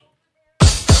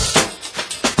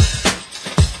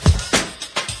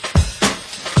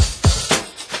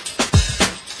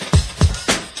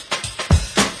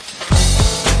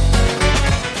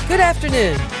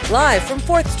afternoon. Live from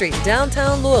 4th Street in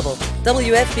downtown Louisville,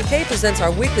 WFPK presents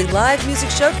our weekly live music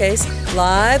showcase,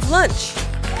 Live Lunch.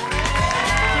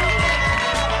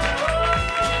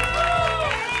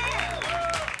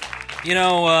 You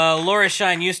know, Laura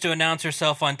Shine used to announce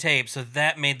herself on tape, so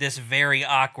that made this very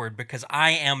awkward because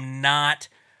I am not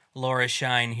Laura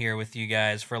Shine here with you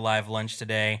guys for Live Lunch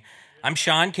today. I'm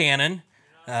Sean Cannon.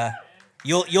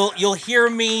 You'll hear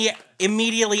me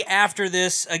immediately after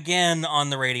this again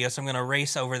on the radio, so I'm going to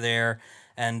race over there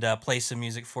and play some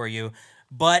music for you.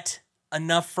 But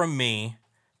enough from me.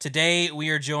 Today we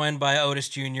are joined by Otis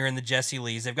Jr. and the Jesse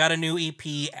Lees. They've got a new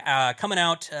EP coming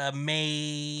out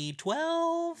May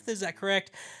 12th. Is that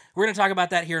correct? We're going to talk about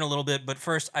that here in a little bit. But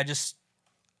first, I just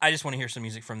want to hear some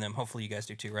music from them. Hopefully, you guys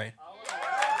do too, right?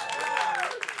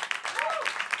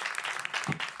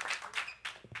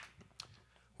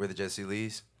 We're the Jesse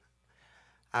Lees.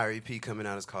 Our EP coming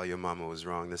out is called Your Mama Was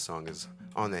Wrong. This song is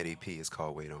on that EP. It's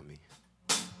called Wait on Me.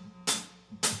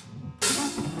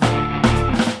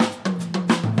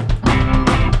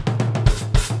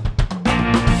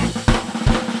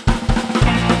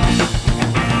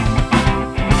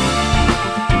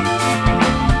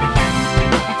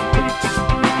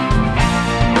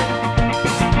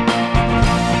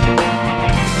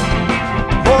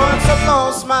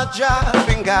 My job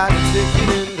and got a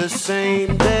ticket in the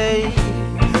same day,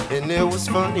 and it was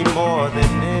funny more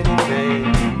than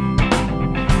anything.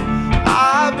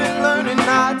 I've been learning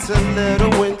not to let a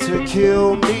winter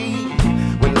kill me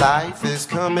when life is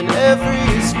coming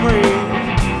every spring.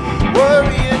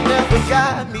 Worrying never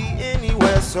got me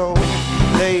anywhere, so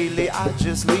lately I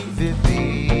just leave it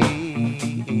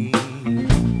be.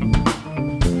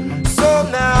 So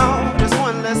now there's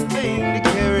one less thing to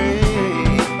carry,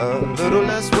 a little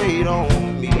less weight on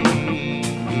me. It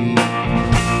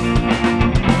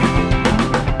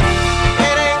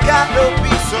ain't got to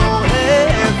be so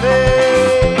heavy,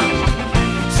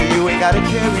 so you ain't gotta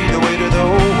carry the weight of the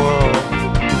whole world.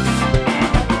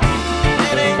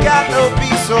 It ain't got to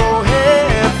be so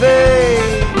heavy,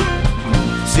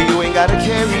 so you ain't gotta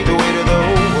carry the weight of the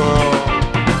whole world.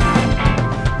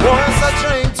 Once I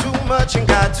drank too much and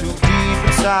got too deep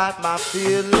inside my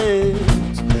feelings,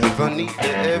 funny to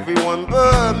everyone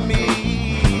but me.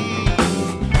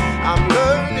 I'm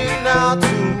learning now to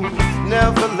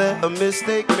never let a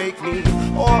mistake make me,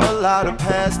 or allow the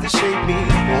past to shape me,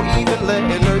 or even let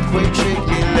an earthquake shake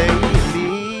me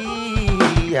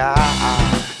lately. I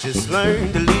just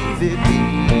learned to leave it be.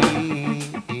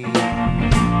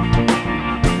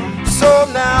 So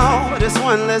now there's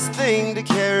one less thing to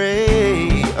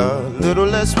carry, a little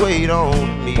less weight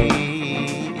on me.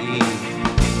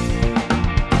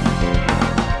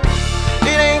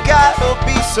 Gotta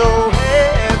be so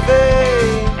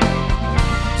heavy,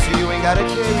 so you ain't gotta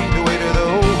carry the weight of the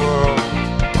whole world.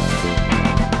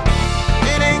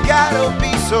 It ain't gotta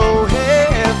be so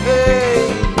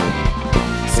heavy,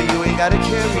 so you ain't gotta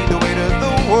carry the weight of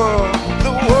the world.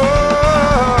 The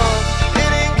world.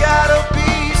 It ain't gotta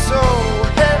be so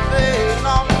heavy,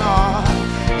 no, no.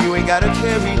 You ain't gotta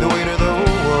carry the weight of the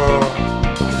whole world.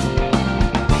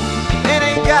 It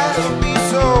ain't gotta be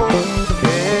so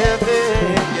heavy.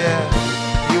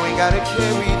 You ain't gotta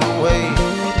carry the weight,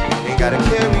 ain't gotta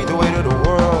carry the weight of the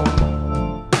world.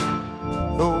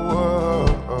 The world,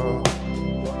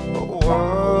 the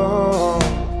world,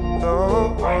 the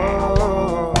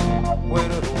world,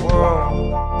 weight of the world.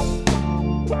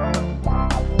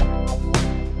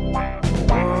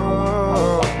 The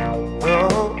world,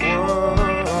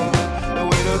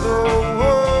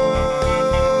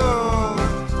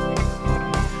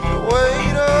 the weight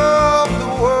of the world, the weight of the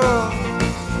world.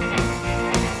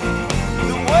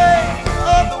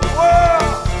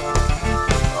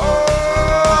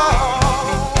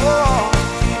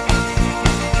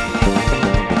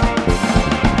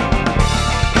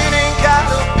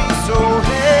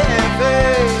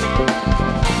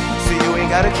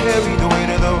 Gotta carry the weight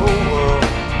of the whole world.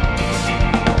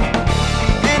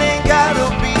 It ain't gotta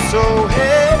be so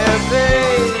heavy,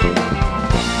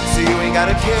 so you ain't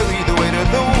gotta carry the weight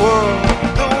of the world.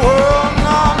 The world,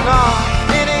 no, no.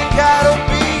 It ain't gotta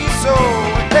be so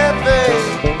heavy,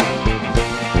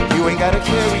 you ain't gotta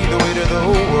carry the weight of the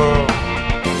whole world.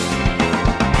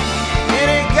 It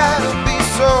ain't gotta be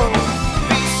so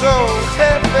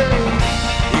heavy,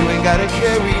 you ain't gotta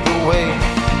carry the weight.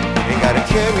 Ain't gotta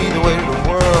carry the weight of the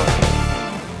world.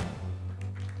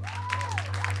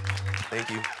 Thank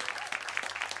you.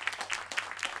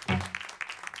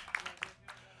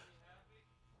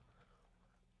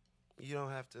 You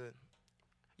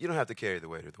don't have to carry the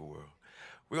weight of the world.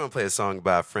 We're gonna play a song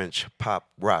by a French pop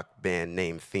rock band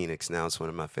named Phoenix. Now it's one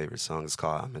of my favorite songs. It's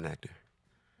called I'm an Actor.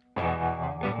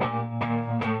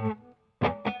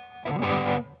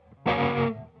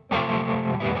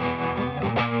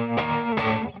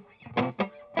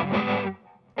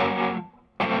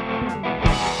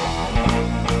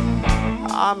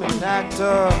 I'm an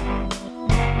actor.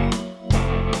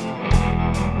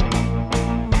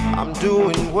 I'm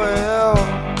doing well,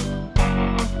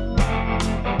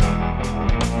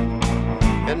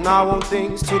 and I want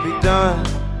things to be done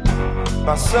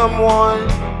by someone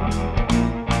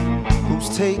who's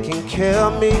taking care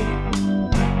of me.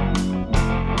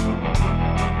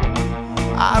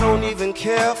 I don't even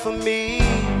care for me,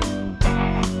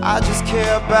 I just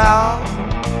care about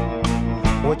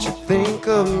what you think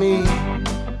of me.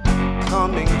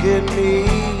 Come and get me,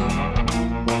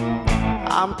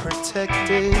 I'm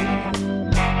protected.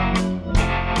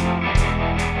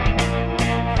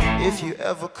 If you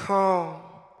ever come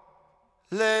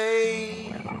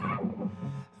late,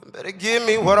 better give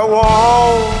me what I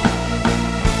want.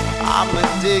 I'm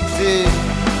addicted.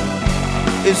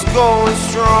 It's going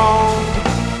strong.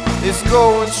 It's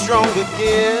going strong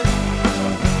again.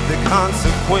 The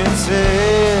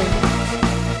consequences,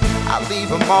 I leave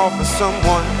them all for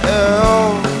someone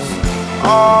else.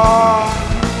 Oh,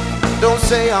 don't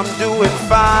say I'm doing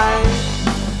fine,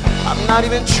 I'm not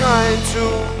even trying to.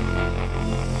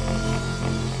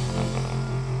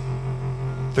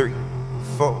 3,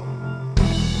 4.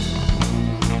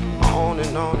 On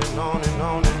and on and on and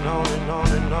on and on and on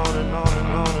and on and on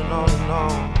and on and on and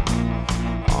on.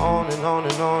 On and on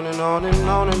and on and on and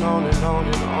on and on and on and on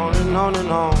and on and on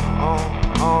and on and on.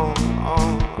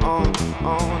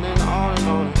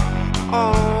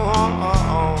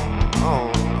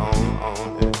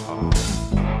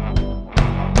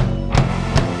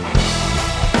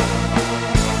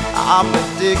 I'm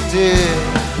addicted.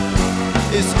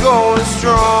 It's going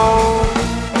strong.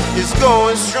 It's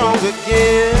going strong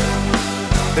again.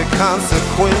 The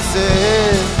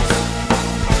consequences,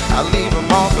 I leave them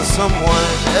all for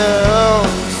someone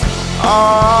else.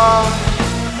 Oh,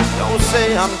 don't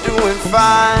say I'm doing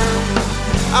fine,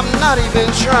 I'm not even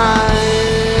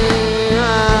trying.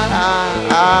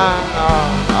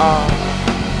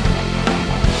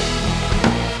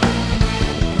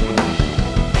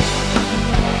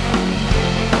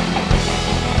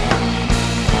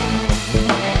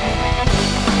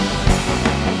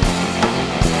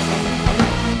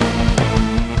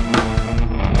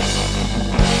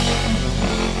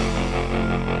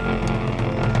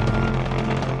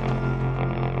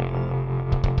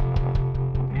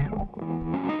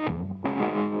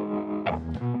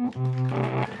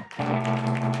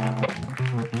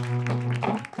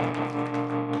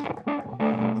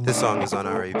 This song is on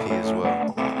our EP as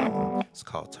well. It's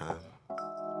called Time.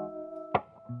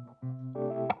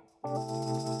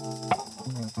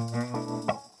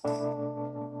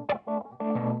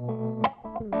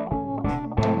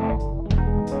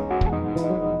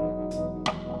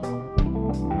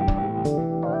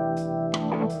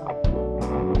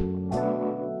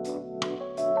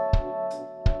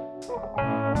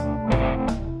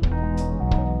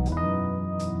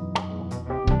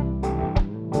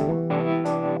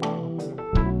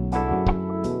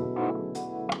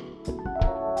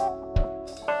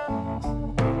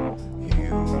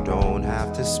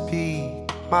 To speak,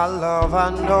 my love, I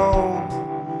know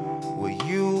what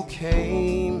you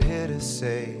came here to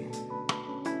say.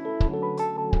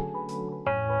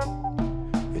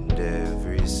 And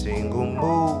every single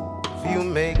move you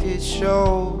make, it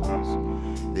shows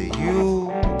that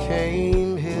you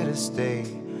came here to stay.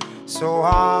 So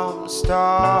I'm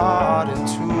starting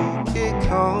to get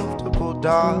comfortable,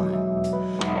 darling,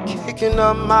 kicking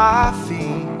up my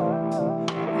feet.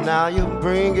 Now you're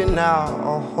bringing out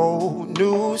a whole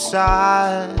new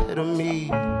side of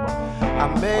me. I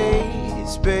made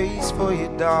space for you,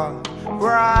 darling,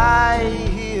 right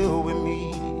here with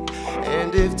me.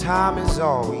 And if time is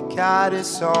all we got,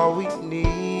 it's all we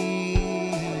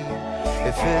need.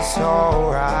 If it's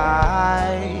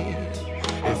alright,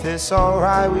 if it's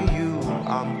alright with you,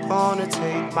 I'm gonna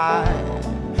take my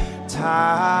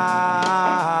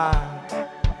time.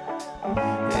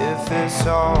 If it's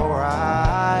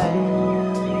alright,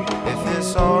 if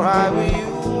it's alright with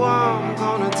you, I'm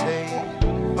gonna take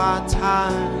my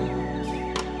time.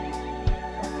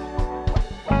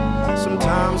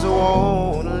 Sometimes I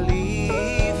wanna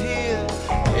leave here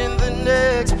in the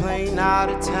next plane out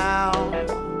of town,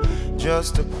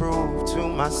 just to prove to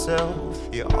myself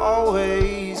you'll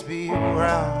always be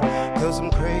around. 'Cause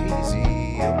I'm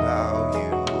crazy about you,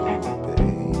 babe.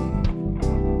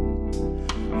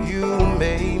 You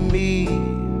made me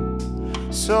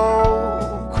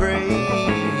so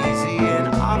crazy, and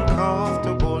I'm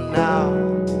comfortable now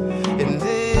in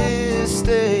this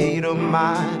state of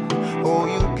mind. Oh,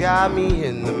 you got me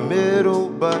in the middle,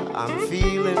 but I'm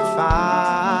feeling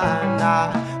fine.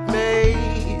 I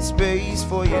made space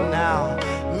for you now,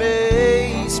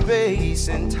 made space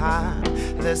and time.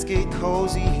 Let's get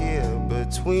cozy here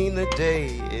between the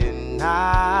day and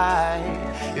night.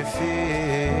 If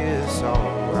it's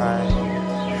alright,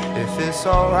 if it's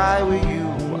alright with you,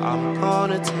 I'm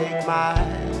gonna take my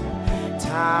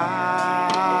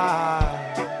time.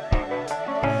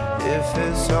 If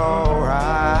it's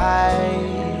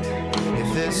alright,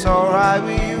 if it's alright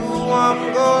with you,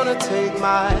 I'm gonna take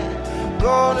my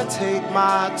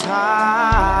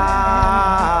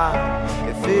time.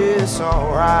 If it's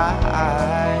alright,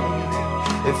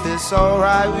 if it's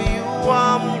alright with you,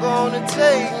 I'm gonna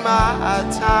take my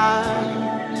time.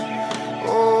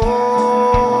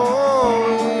 Oh,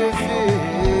 if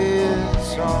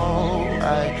it's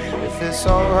alright, if it's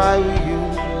alright with you,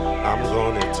 I'm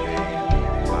gonna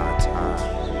take my time.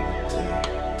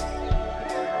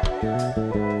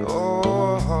 Oh,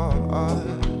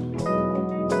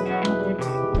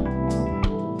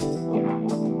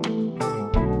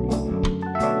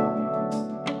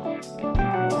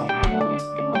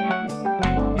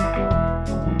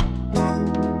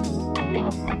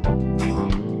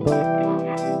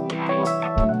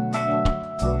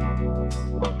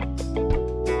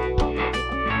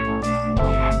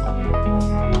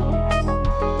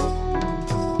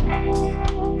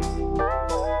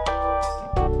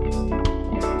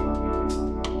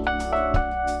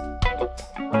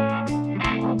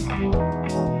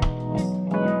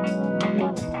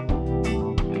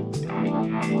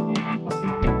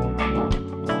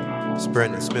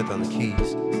 Brendan Smith on the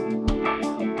keys.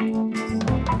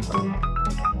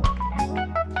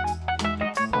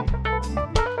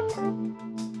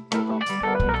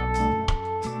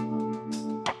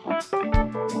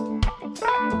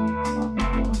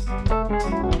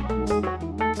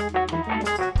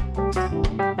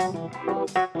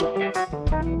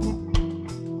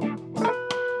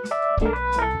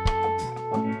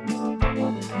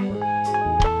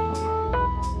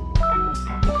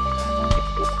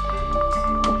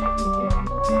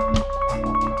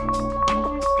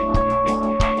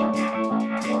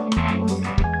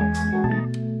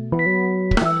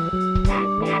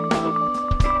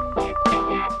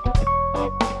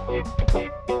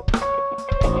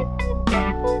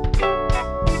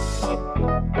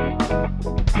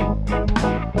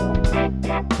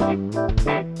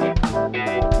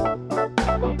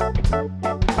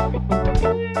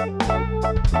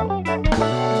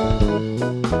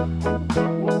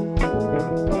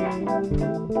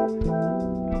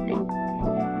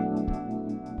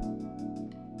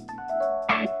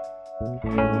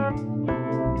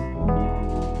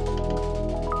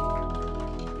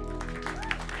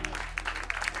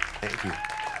 Thank you.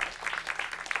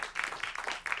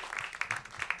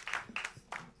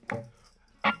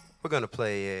 We're gonna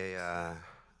play a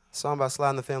song by Sly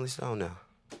and the Family Stone now.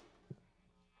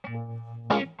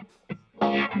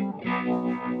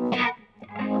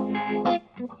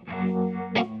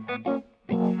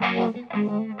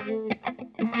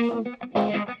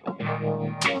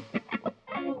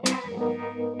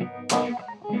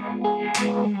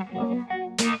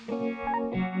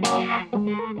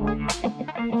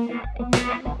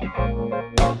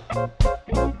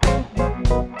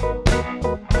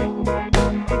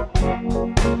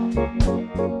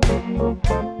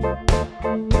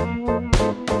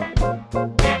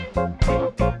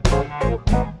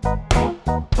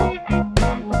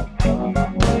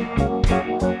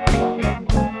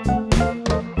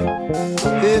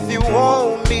 If you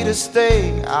want me to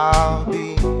stay, I'll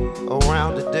be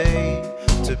around today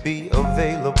to be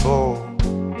available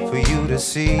for you to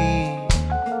see.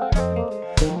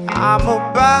 I'm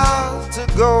about to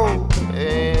go,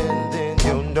 and then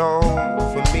you'll know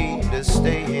for me to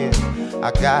stay here,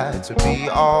 I got to be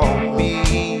all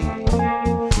me.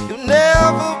 You'll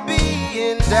never be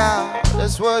in doubt,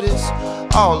 that's what it's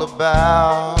all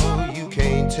about. You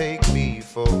can't take me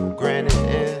for granted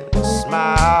and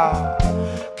smile.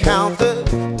 Count the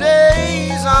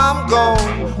days I'm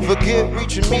gone, forget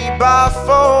reaching me by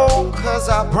phone, 'cause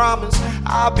I promise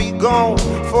I'll be gone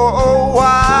for a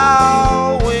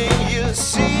while. When you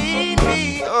see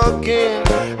me again,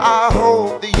 I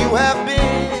hope that you have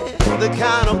been the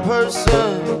kind of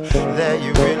person that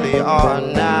you really are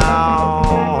now.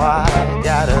 I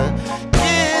gotta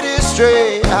get it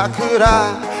straight, how could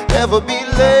I ever be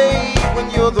late when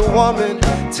you're the woman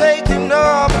taking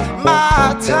up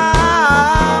my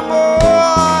time? Oh,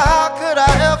 how could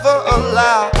I ever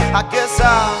allow? I guess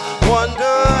I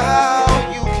wonder how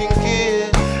you can get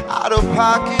out of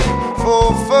pocket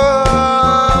for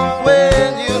fun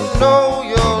when you know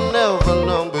you're never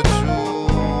number two.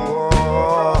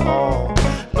 Oh,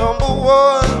 number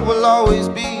one will always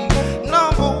be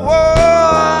number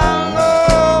one.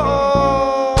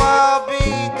 Oh, I'll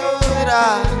be good,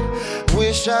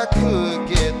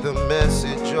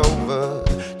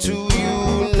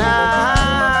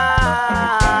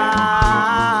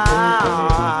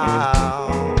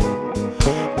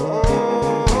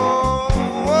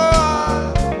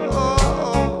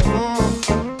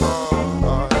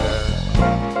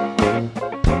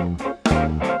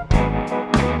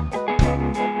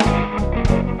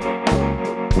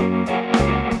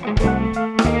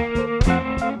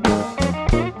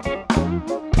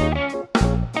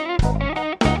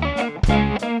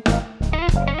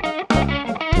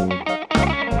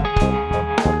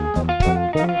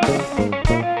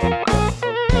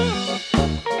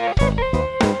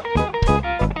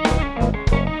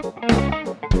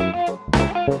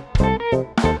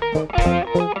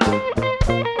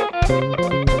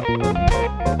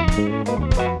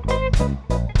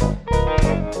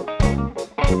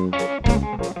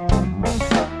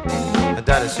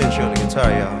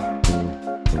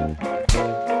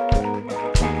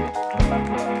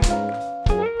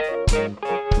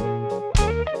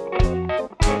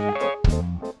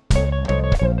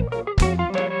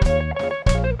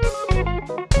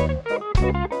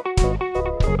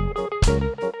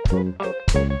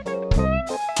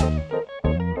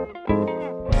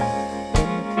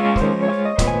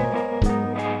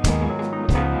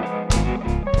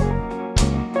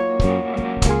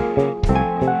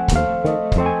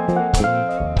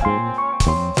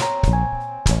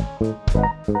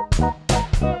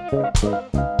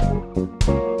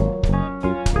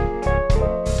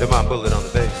 To my bullet on the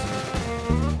bass.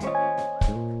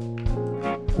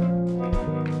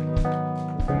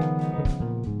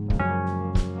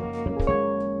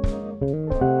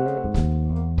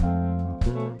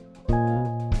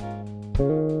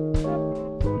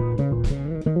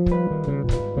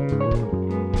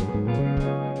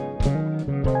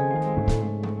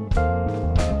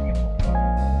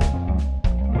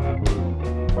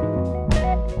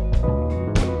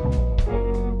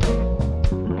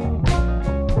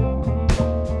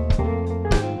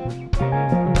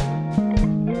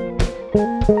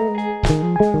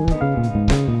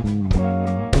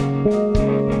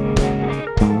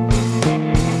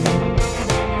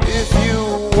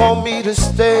 Want me to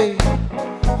stay,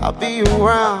 I'll be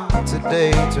around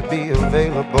today to be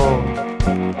available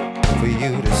for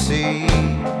you to see.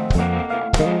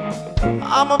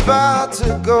 I'm about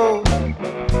to go,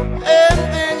 and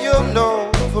then you'll know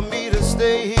for me to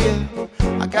stay here,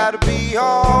 I gotta be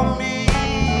all me.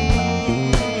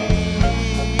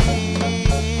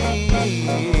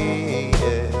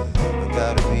 Yeah,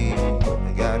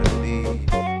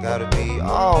 I gotta be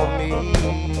all me.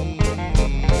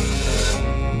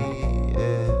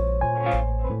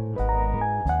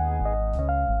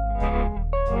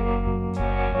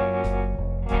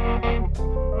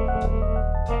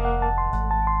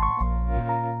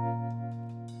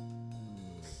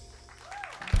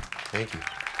 Thank you.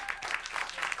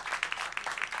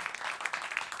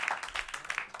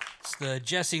 It's the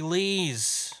Jesse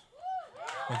Lees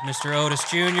with Mr. Otis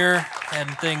Jr.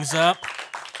 heading things up.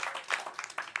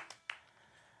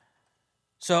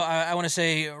 So I want to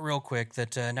say real quick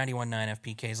that 91.9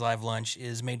 FPK's Live Lunch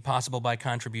is made possible by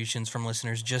contributions from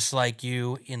listeners just like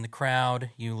you in the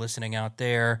crowd, you listening out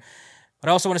there. But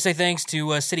I also want to say thanks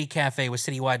to City Cafe with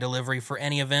Citywide Delivery for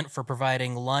any event for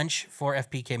providing lunch for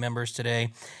FPK members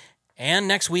today. And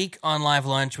next week on Live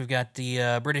Lunch, we've got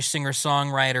the British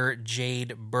singer-songwriter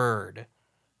Jade Bird.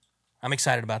 I'm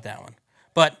excited about that one.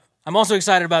 But I'm also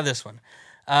excited about this one.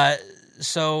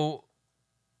 So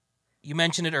you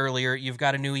mentioned it earlier. You've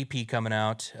got a new EP coming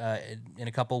out in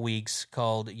a couple weeks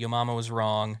called Yo Mama Was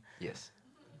Wrong. Yes.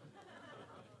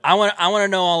 I want to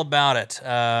know all about it.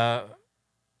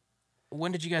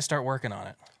 When did you guys start working on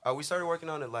it? We started working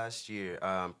on it last year,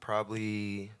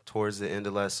 probably towards the end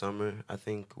of last summer. I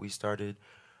think we started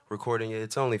recording it.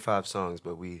 It's only 5 songs,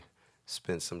 but we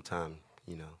spent some time,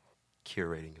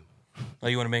 curating them. Oh,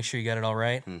 you want to make sure you got it all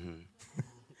right? Mm-hmm.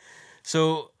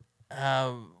 So,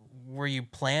 were you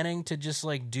planning to just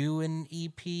do an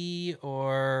EP,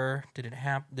 or did it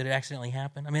accidentally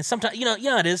happen? I mean, sometimes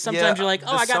it is. Sometimes you're like,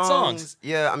 oh, I got songs.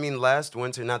 Yeah, I mean, last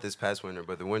winter, not this past winter,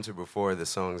 but the winter before, the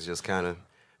songs just kind of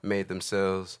made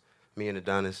themselves. Me and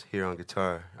Adonis here on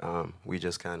guitar, we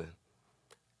just kind of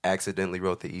accidentally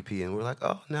wrote the EP, and we're like,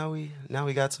 oh, now we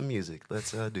got some music.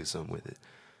 Let's do something with it.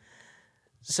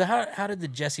 So how did the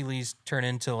Jesse Lees turn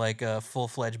into a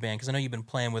full-fledged band? Because I know you've been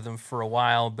playing with them for a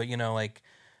while, but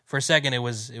for a second it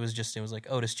was like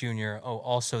Otis Jr. Oh,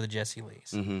 also the Jesse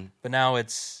Lees. Mm-hmm. But now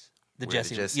it's the We're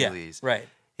Jesse the Jesse Lees. Lees. Right.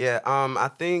 Yeah, I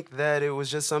think that it was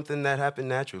just something that happened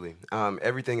naturally.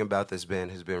 Everything about this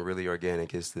band has been really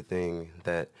organic. It's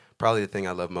probably the thing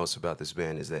I love most about this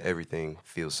band is that everything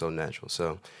feels so natural.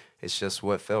 So it's just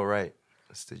what felt right.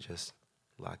 It's to just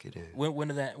lock it in. When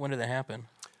did that happen?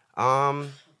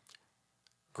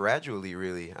 Gradually,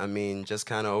 really. I mean, just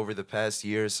kind of over the past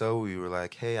year or so, we were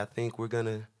like, hey, I think we're going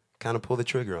to kind of pull the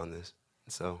trigger on this.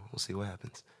 So we'll see what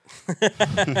happens.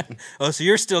 Oh, so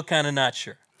you're still kind of not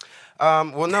sure.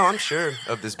 Well, no, I'm sure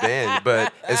of this band,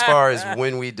 but as far as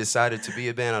when we decided to be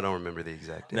a band, I don't remember the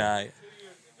exact date. Nah.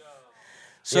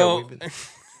 So,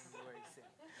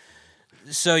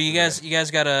 so you guys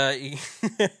got a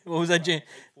what was that?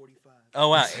 Oh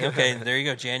wow. Okay, there you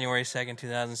go. January 2nd,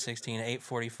 2016,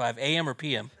 8:45 a.m. or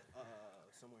p.m.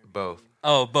 Both.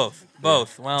 Oh, both. Well,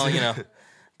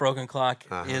 broken clock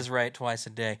is right twice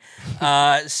a day.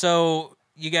 So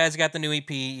you guys got the new EP.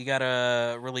 You got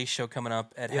a release show coming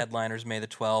up at Headliners May the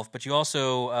 12th. But you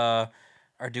also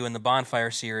are doing the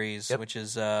Bonfire series, which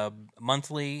is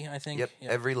monthly, I think. Yep.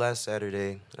 Every last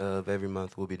Saturday of every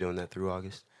month, we'll be doing that through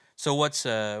August. So what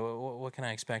can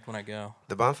I expect when I go?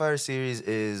 The Bonfire series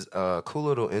is a cool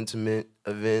little intimate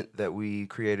event that we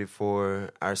created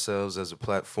for ourselves as a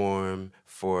platform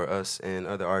for us and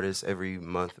other artists. Every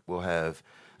month we'll have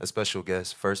a special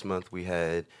guest. First month we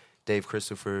had Dave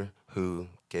Christopher, who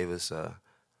gave us a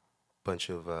bunch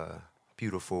of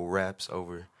beautiful raps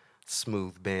over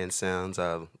smooth band sounds.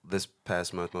 This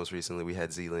past month, most recently, we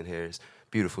had Zealand Harris,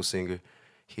 beautiful singer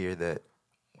here that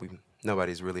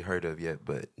nobody's really heard of yet,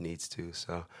 but needs to.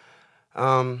 So,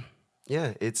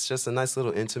 Yeah, it's just a nice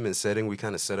little intimate setting. We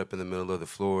kind of set up in the middle of the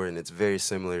floor, and it's very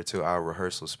similar to our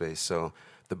rehearsal space. So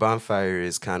the bonfire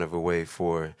is kind of a way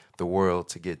for the world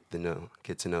to get to know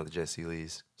the Jesse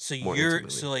Lees. So more you're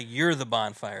intimately. you're the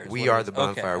bonfire. We are the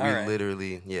bonfire. Okay, We all right.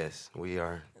 literally, yes, we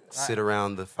are. Sit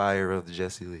around the fire of the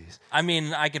Jesse Lees. I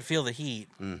mean, I could feel the heat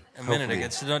a minute hopefully. ago.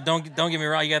 So don't get me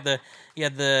wrong. You had the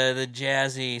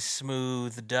jazzy,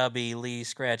 smooth, dubby Lee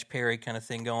Scratch Perry kind of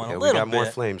thing going Yeah, a we little got more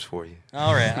bit. flames for you.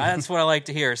 All right, that's what I like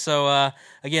to hear. So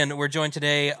again, we're joined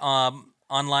today on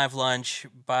Live Lunch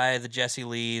by the Jesse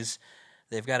Lees.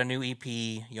 They've got a new EP.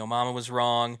 Yo Mama Was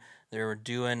Wrong. They're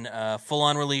doing a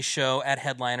full-on release show at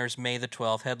Headliners May the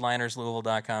 12th.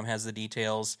 HeadlinersLouisville.com has the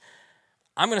details.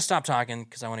 I'm going to stop talking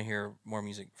because I want to hear more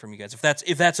music from you guys.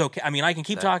 If that's okay. I mean, I can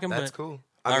keep talking, That's but cool.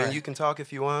 All I mean, right. you can talk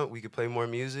if you want. We could play more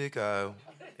music. I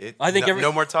think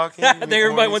no more talking. I think More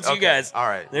everybody music? wants you Okay. guys. All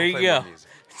right, There we'll you play go. more music.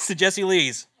 It's the Jesse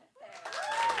Lees.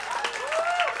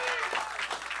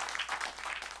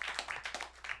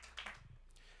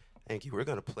 Thank you. We're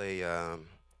gonna play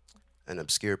an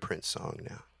obscure Prince song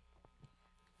now.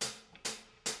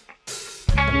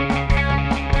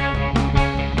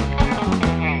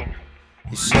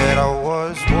 You said I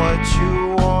was what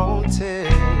you wanted.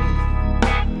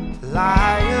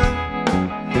 Liar,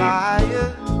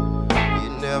 liar, you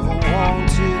never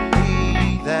wanted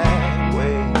me that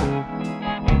way.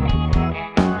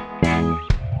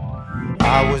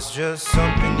 I was just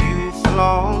something you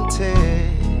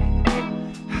flaunted,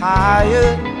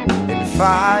 hired and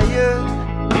fired.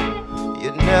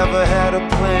 You never had a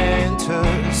plan to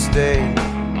stay.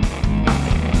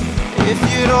 If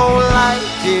you don't like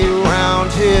it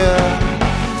round here,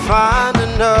 find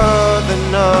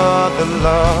another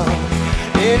love.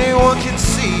 Anyone can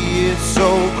see it so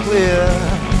clear.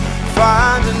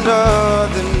 Find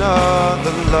another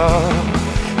love.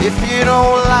 If you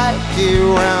don't like it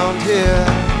round here,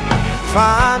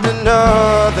 find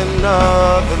another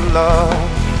love.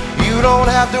 You don't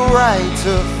have the right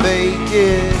to fake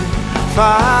it.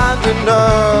 Find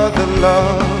another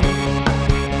love.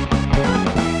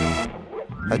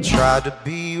 I tried to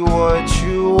be what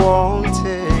you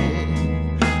wanted,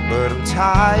 but I'm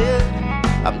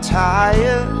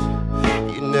tired.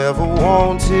 You never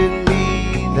wanted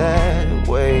me that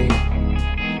way.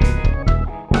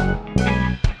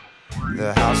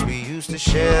 The house we used to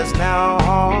share's now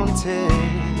haunted.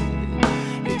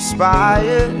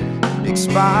 Expired.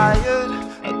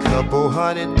 A couple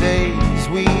 100 days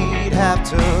we'd have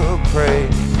to pray.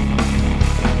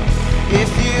 If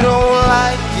you don't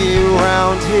like it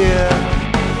round here,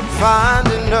 find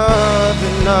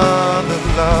another love.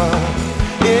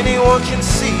 Anyone can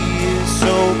see it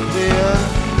so clear.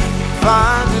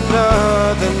 Find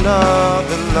another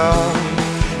love.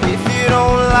 If you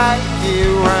don't like it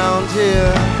round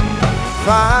here,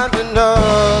 find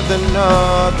another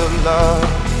love.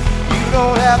 You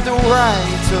don't have the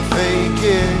right to fake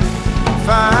it.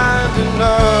 Find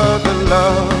another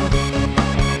love.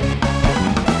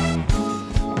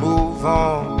 Move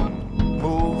on.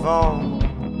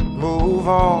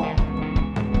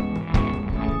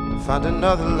 Find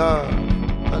another love.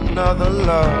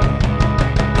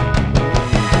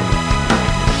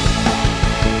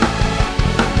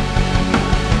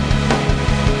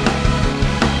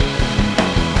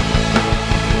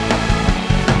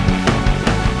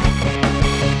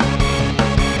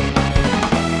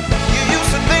 You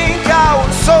used to think I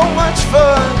was so much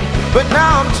fun, but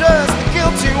now I'm just the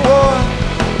guilty one.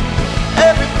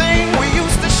 Everything we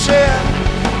used to share,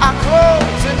 our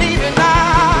clothes and even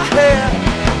our hair.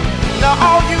 Now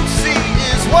all you see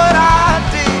is what I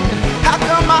did. How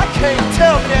come I can't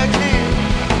tell that kid?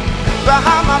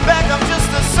 Behind my back I'm just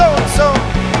a so-and-so,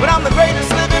 but I'm the greatest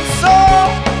living soul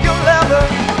you'll ever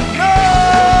know.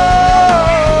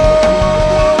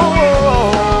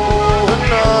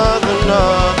 Another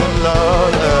love.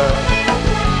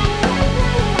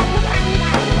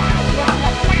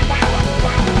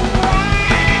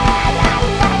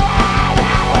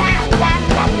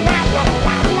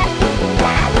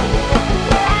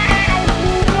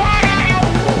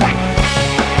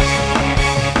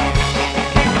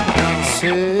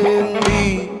 Send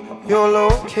me your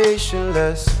location,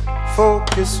 let's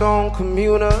focus on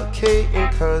communicating,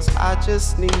 'cause I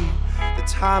just need the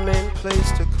time and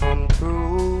place to come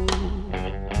through.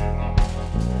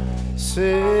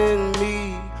 Send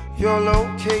me your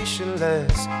location,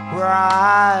 let's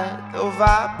ride the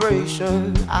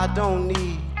vibration. I don't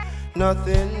need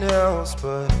nothing else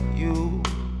but you.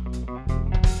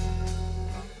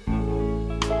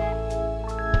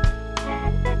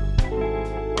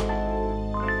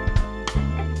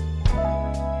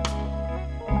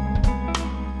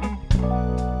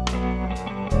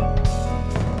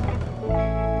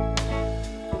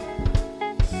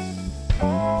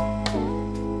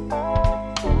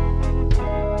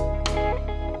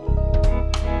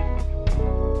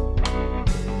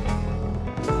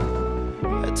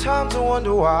 to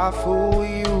wonder why I fool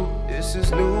with you. This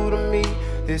is new to me,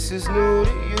 this is new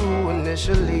to you.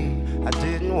 Initially, I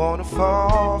didn't want to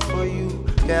fall for you.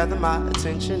 Gather my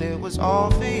attention, it was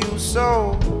all for you.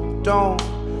 So don't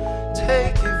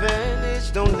take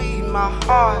advantage, don't leave my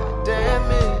heart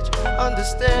damaged.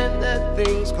 Understand that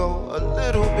things go a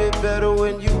little bit better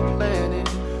when you plan it.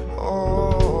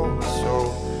 Oh,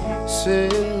 so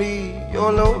send me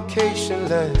your location,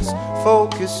 let's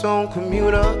focus on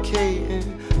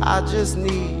communicating. I just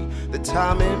need the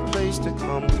time and place to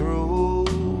come through.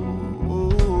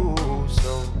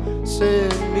 So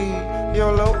send me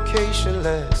your location,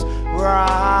 let's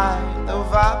ride the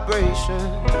vibration.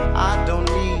 I don't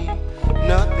need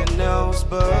nothing else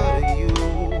but you.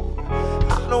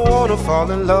 I don't wanna fall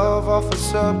in love off of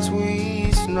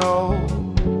subtweets, no.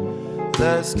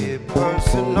 Let's get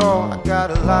personal. I got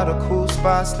a lot of cool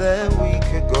spots that we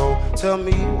could go. Tell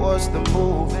me what's the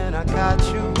move and I got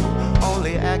you.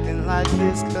 Only acting like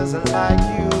this cause I like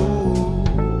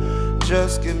you.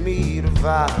 Just give me the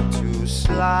vibe to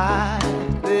slide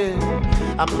in.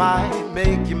 I might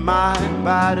make you mine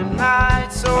by tonight.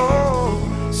 So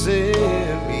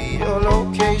send me your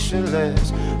location,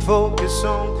 let's focus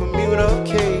on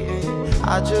communicating.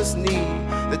 I just need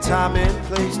the time and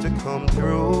place to come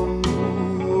through.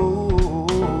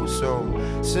 So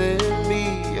send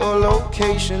me your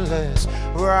location, let's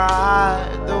ride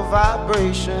the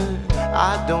vibration.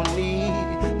 I don't need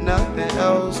nothing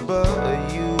else but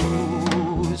you.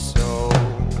 So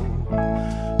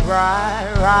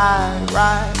ride,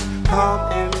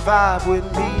 come and vibe with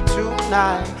me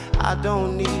tonight. I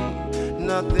don't need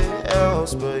nothing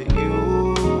else but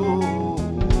you.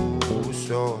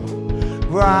 So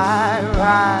ride,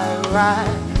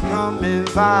 come and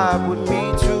vibe with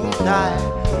me tonight.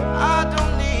 I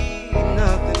don't need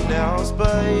nothing else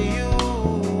but you.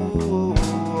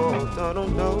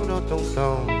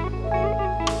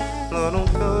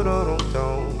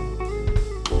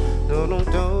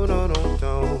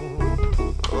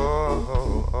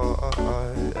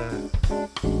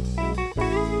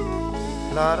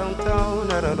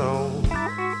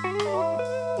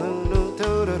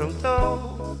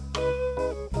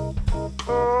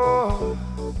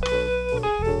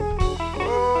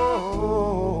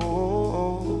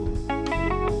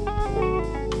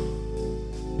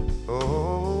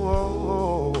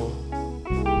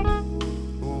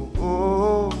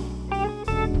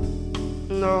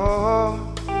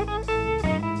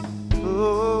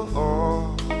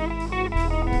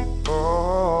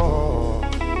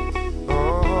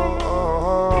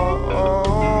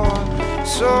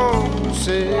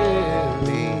 Send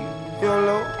me your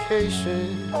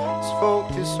location, let's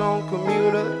focus on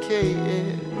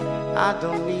communicating. I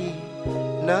don't need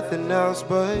nothing else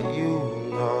but you,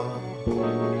 no.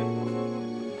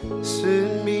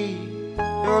 Send me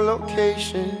your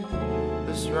location,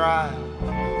 let's ride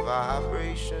the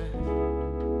vibration.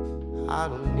 I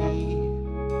don't need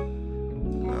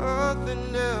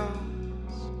nothing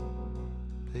else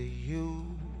but you.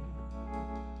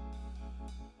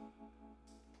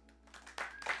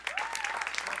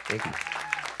 Thank you.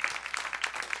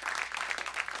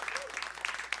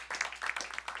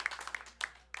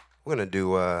 We're gonna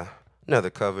do another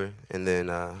cover, and then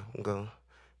we'll go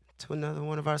to another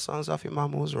one of our songs off Your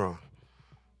Mama Was Wrong.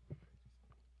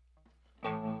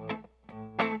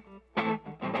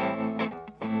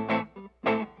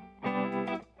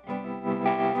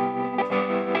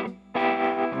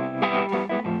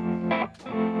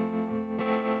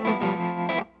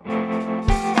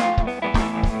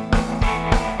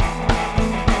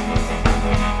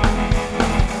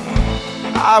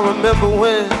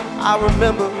 I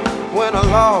remember when I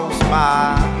lost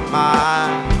my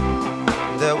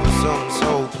mind. There was something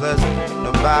so pleasant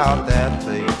about that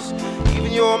place.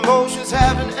 Even your emotions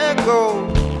have an echo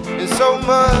in so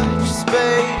much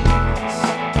space.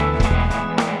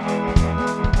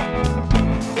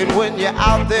 And when you're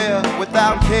out there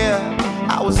without care,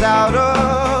 I was out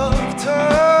of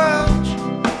touch.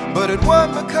 But it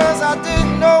wasn't because I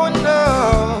didn't know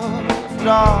enough,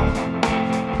 no.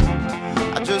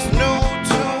 I just knew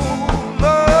too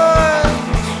much.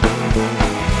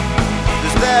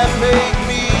 Does that make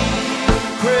me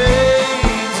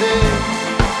crazy?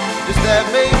 Does that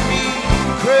make me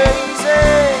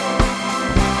crazy?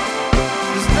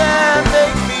 Does that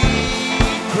make me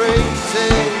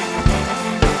crazy?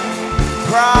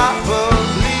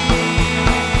 Probably.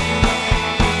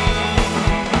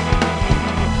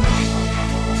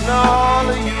 And all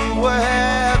of you were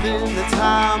having the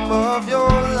time of your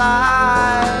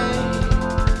life.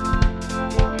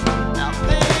 Now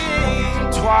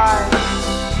think twice.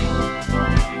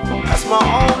 That's my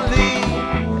only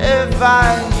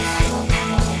advice.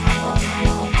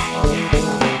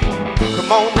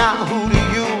 Come on now, who do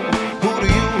you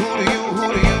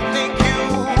think you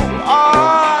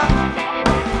are?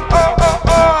 Oh, oh,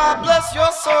 oh, I bless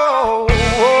your soul.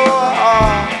 Oh,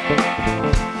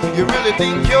 you really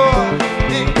think you're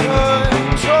in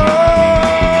control?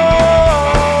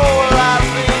 I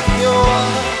think you're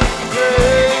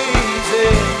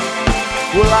crazy.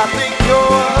 Well, I think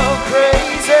you're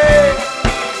crazy.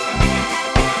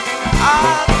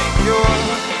 I think you're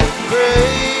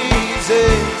crazy,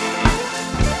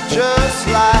 just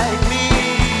like me.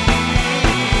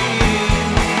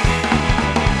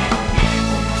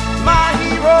 My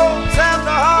heroes have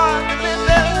the heart to live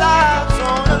their lives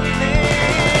on a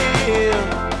limb,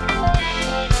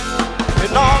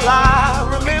 and all I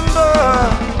remember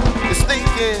is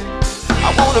thinking I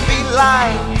wanna be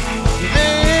like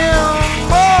them.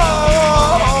 Oh,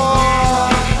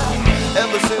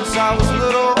 ever since I was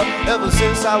little,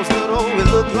 it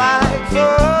looked like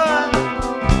fun.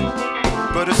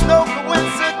 But it's no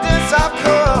coincidence I've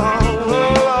come,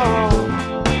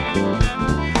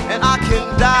 and I can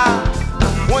die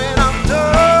when I'm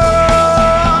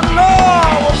done.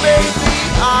 Oh, maybe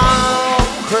I'm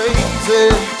crazy.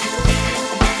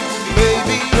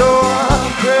 Maybe you're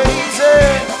crazy.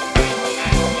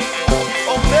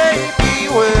 Or maybe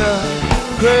we're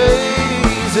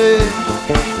crazy.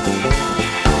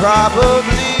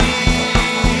 Probably.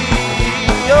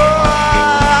 Oh,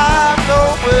 I know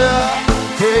we're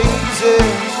crazy.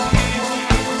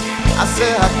 I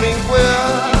said I think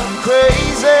we're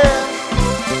crazy.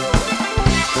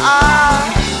 I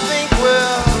think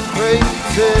we're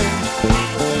crazy.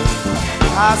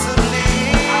 Possibly.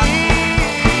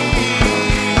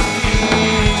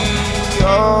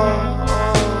 Oh.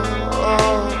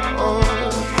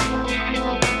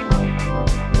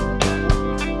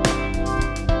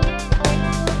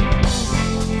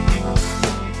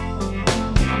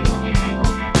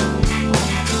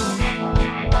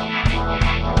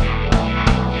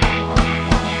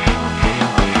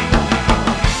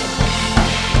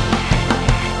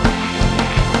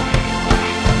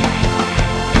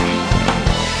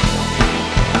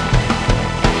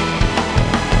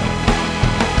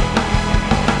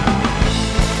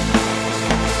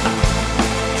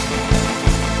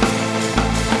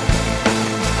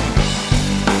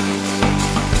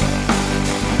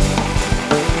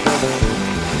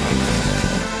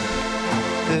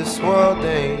 This world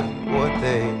ain't what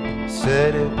they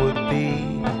said it would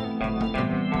be.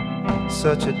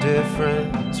 Such a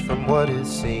difference from what it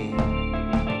seemed.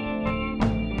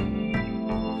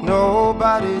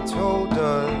 Nobody told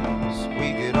us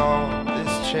we get all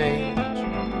this change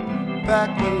back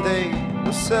when they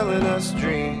were selling us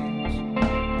dreams.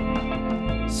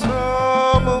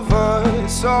 Some of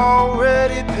us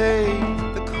already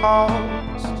paid the cost.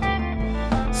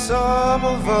 Some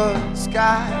of us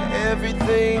got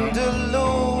everything to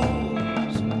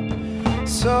lose.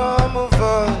 Some of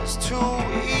us too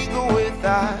eager with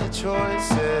our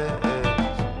choices.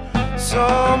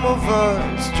 Some of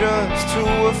us just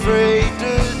too afraid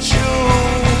to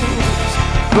choose.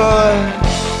 But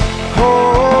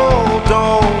hold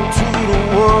on to the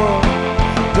world.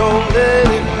 Don't let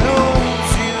it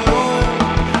lose you.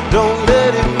 Don't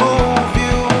let it move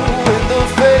you in the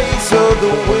face of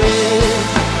the wind.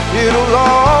 It'll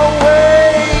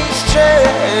always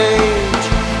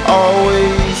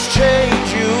change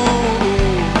you.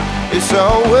 It's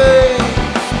always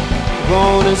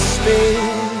gonna spin.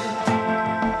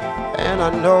 And I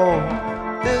know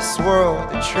this world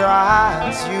that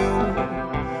tries you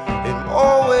in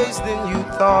more ways than you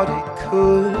thought it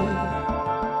could.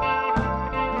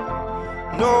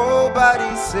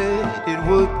 Nobody said it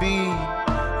would be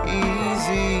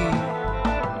easy.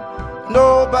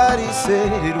 Nobody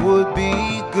said it would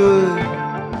be good.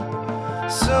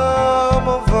 Some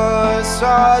of us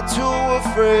are too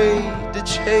afraid to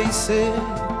chase it.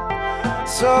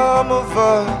 Some of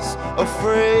us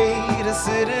afraid of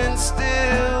sitting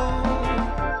still.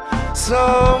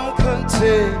 Some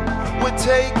content with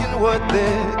taking what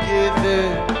they're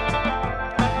given.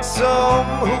 Some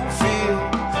who feel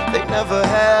they never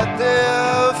had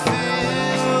their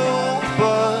fill.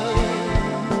 But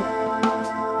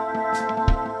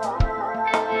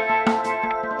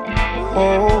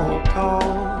hold on.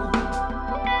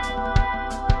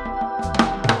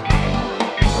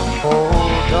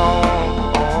 Hold on.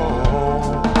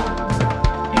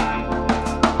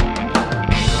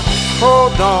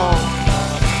 Hold on.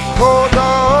 Hold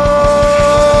on.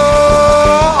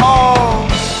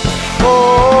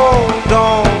 Hold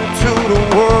on to the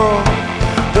world.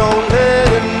 Don't let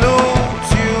it lose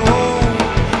you.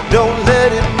 Don't let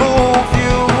it move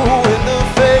you in the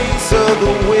face of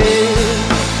the wind.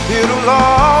 It'll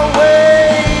always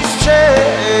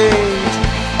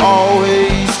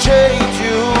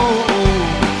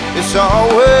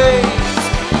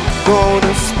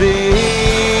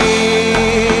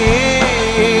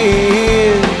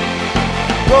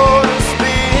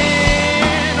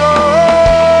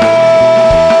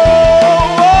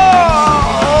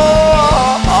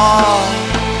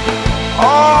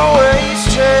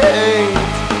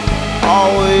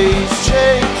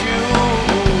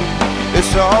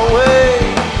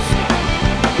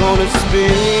wanna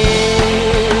spin.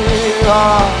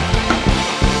 Oh.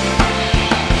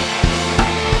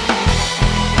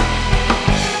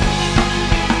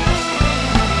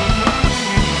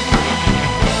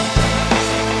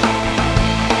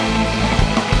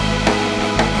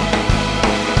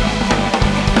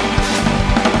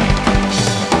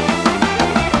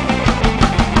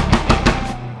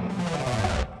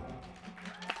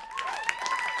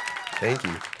 Thank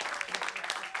you.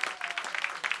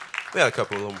 We got a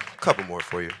couple more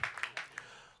for you.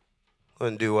 I'm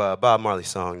gonna do a Bob Marley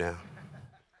song now.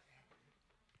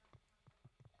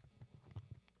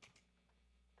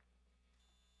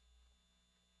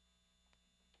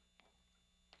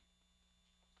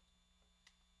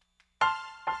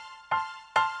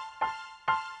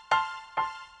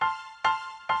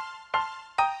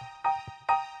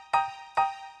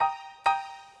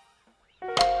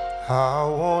 I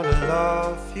wanna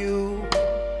love you.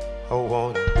 I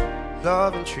wanna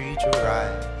love and treat you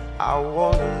right. I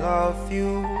wanna love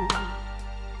you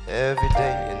every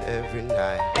day and every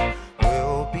night.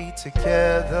 We'll be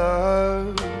together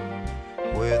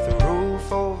with a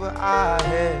roof over our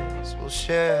heads. We'll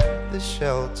share the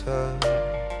shelter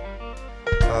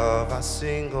of our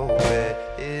single bed.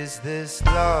 Is this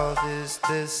love? Is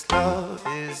this love?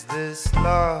 Is this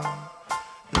love?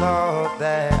 Love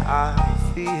that I'm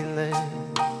feeling.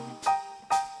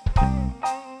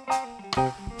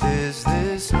 Is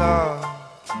this love?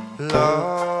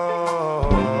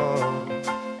 Love,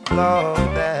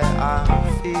 love that I'm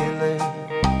feeling.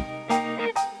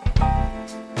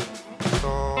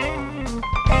 So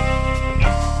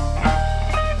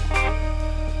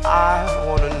I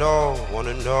wanna know.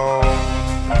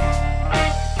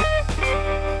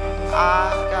 I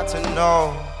got to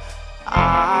know.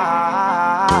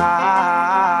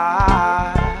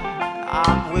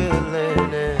 I'm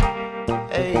willing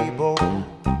and able.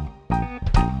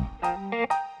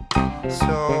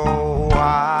 So I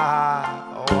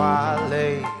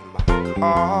lay my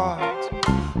cards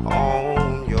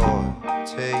on your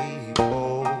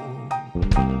table.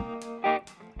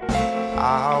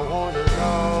 I wanna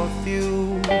love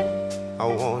you. I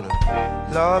wanna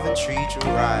love and treat you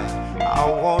right. I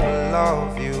wanna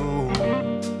love you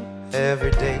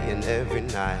every day and every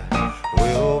night.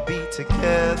 We'll be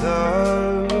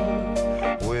together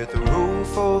with a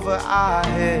roof over our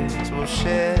heads. We'll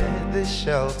share the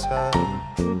shelter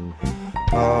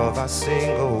of our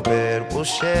single bed. We'll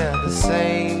share the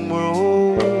same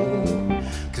room,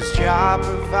 'cause Jah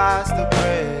provides the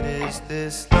bread. Is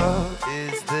this love?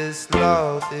 Is this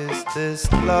love? Is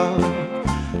this love?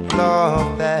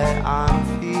 Love that I'm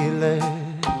feeling.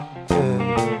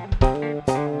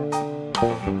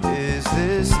 Is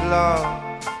this love?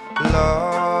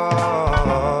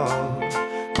 Love,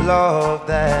 love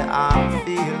that I'm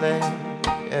feeling.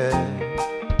 Yeah.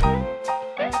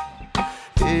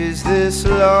 Is this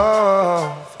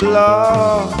love?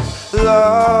 Love,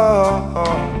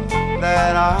 love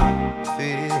that I'm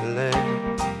feeling.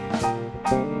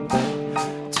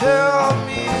 Tell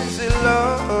me, is it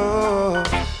love,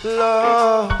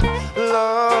 love,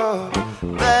 love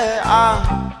that I'm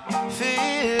feeling?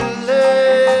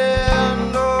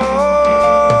 Oh,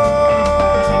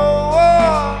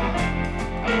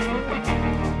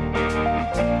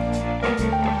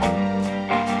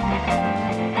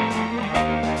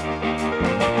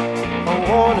 I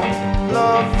wanna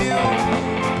love you.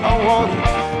 I wanna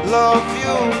love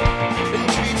you and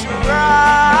treat you right.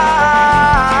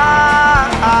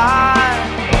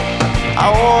 I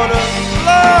wanna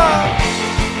love.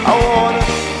 I wanna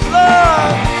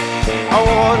love. I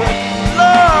wanna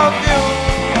love you.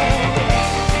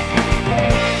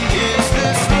 Is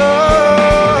this love?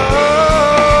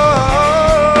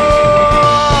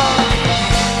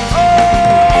 Oh,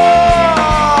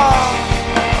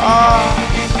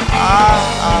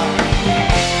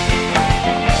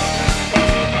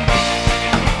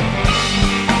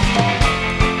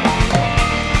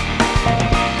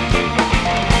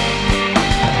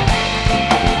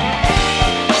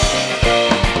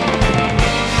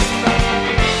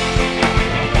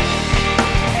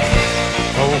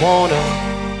 I wanna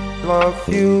love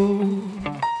you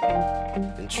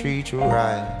and treat you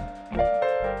right.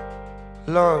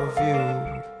 Love you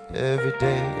every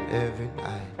day and every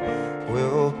night.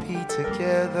 We'll be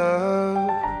together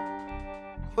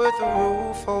with a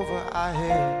roof over our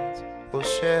heads. We'll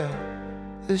share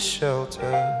the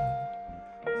shelter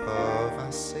of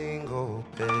our single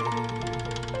bed.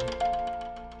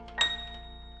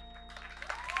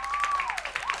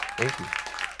 Thank you.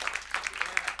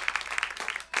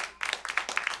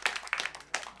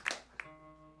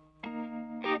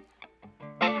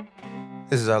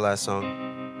 This is our last song.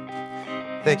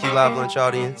 Thank you, Live Lunch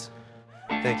audience.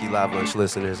 Thank you, Live Lunch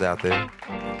listeners out there.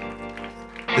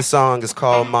 This song is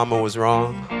called Mama Was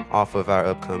Wrong, off of our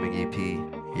upcoming EP,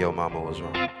 Yo Mama Was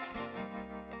Wrong.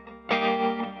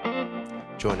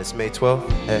 Join us May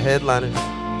 12th at Headliners.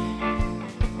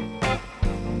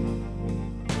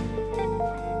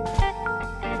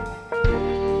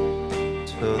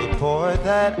 To the boy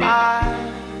that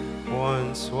I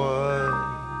once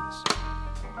was,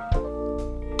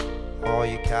 all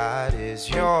you got is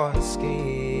your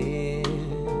skin,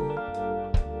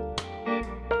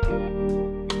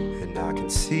 and I can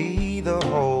see the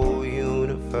whole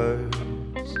universe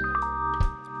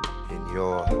in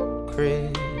your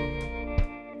grin.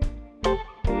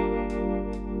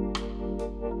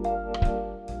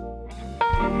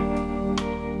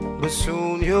 But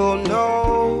soon you'll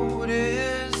know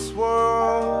this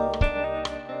world.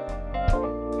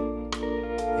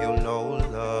 You'll know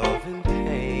love and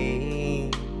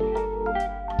pain,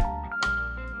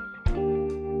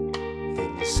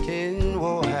 and your skin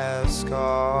will have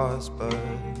scars, but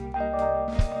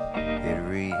it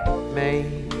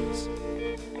remains.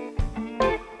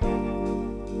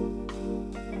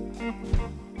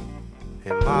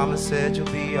 And Mama said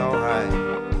you'll be alright,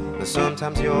 but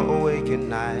sometimes you're awake at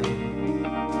night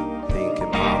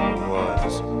thinking Mama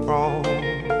was wrong.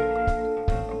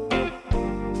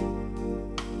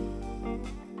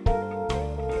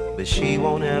 But she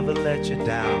won't ever let you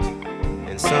down,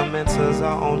 and some answers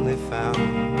are only found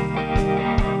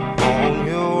on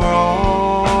your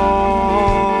own.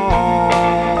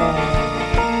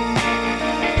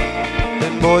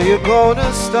 And boy, you're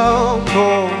gonna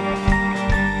stumble,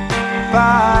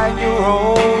 bite your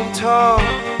own tongue,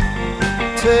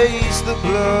 taste the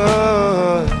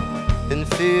blood and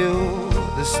feel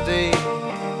the sting.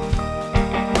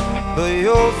 But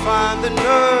you'll find the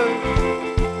nerve,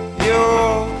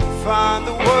 you'll find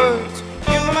the words,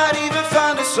 you might even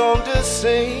find a song to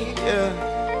sing, yeah.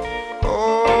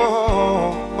 Oh,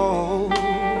 oh, oh.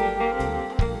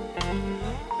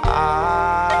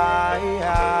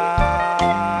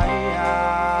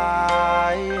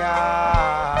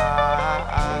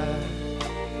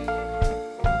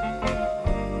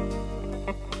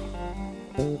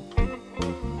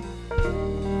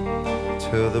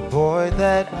 To the boy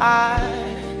that I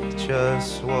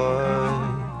just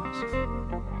was,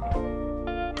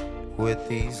 with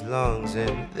these lungs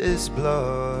and this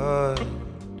blood, I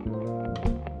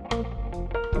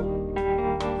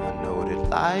know that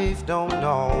life don't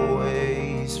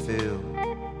always feel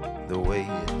the way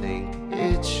you think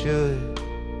it should.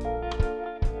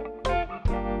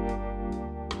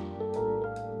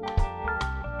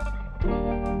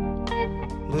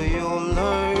 But you'll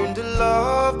learn to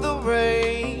love the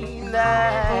rain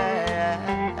as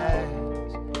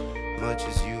much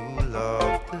as you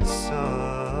love the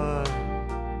sun.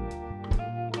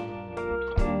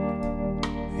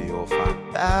 You'll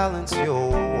find balance, you'll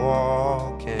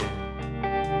walk and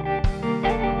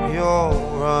you'll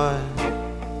run.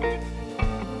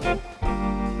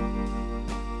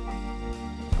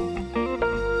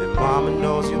 And Mama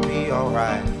knows you'll be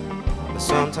alright, but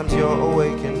sometimes you're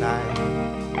awake at night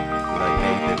like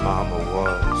maybe Mama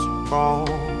was wrong.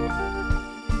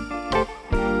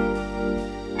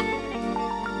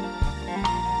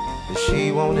 But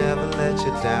she won't ever let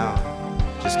you down.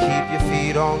 Just keep your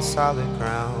feet on solid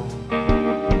ground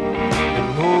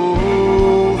and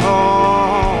move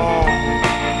on.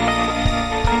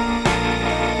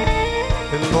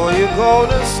 And boy, you're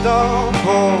gonna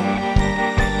stumble,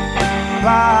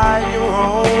 bite your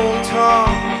own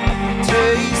tongue,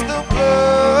 taste the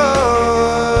blood,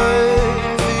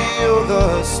 feel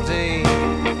the sting.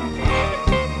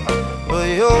 But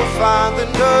you'll find the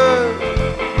nerve,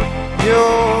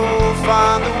 you'll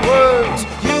find the words,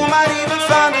 you might even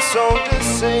find a song to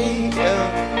sing, yeah.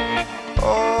 Oh,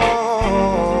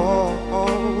 oh,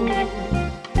 oh.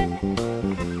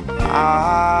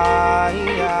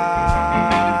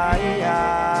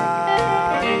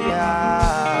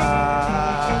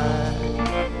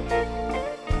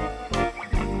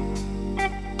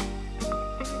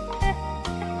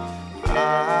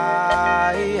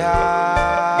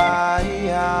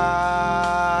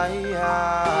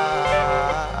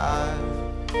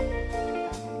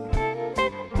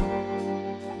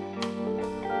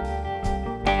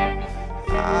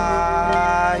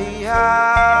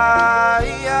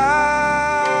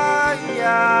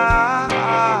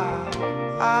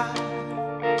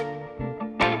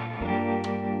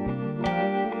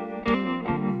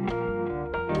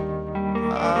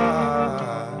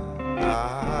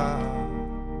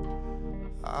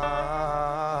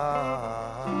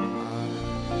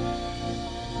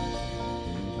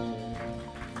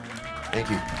 Thank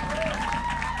you.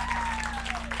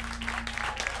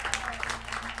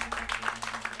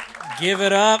 Give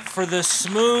it up for the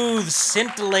smooth,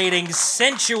 scintillating,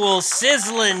 sensual,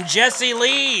 sizzling Jesse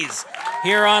Lees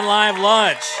here on Live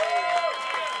Lunch.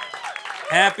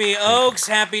 Happy Oaks,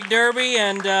 happy Derby,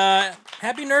 and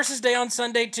happy Nurses Day on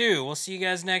Sunday, too. We'll see you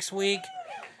guys next week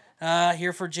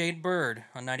here for Jade Bird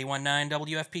on 91.9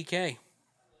 WFPK.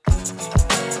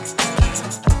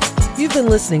 You've been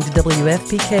listening to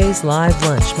WFPK's Live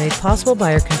Lunch, made possible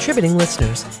by our contributing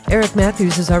listeners. Eric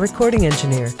Matthews is our recording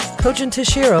engineer. Kojin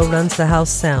Toshiro runs the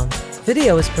house sound.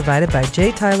 Video is provided by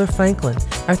J. Tyler Franklin.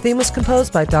 Our theme was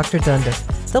composed by Dr. Dundick.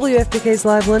 WFPK's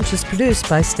Live Lunch is produced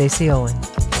by Stacey Owen.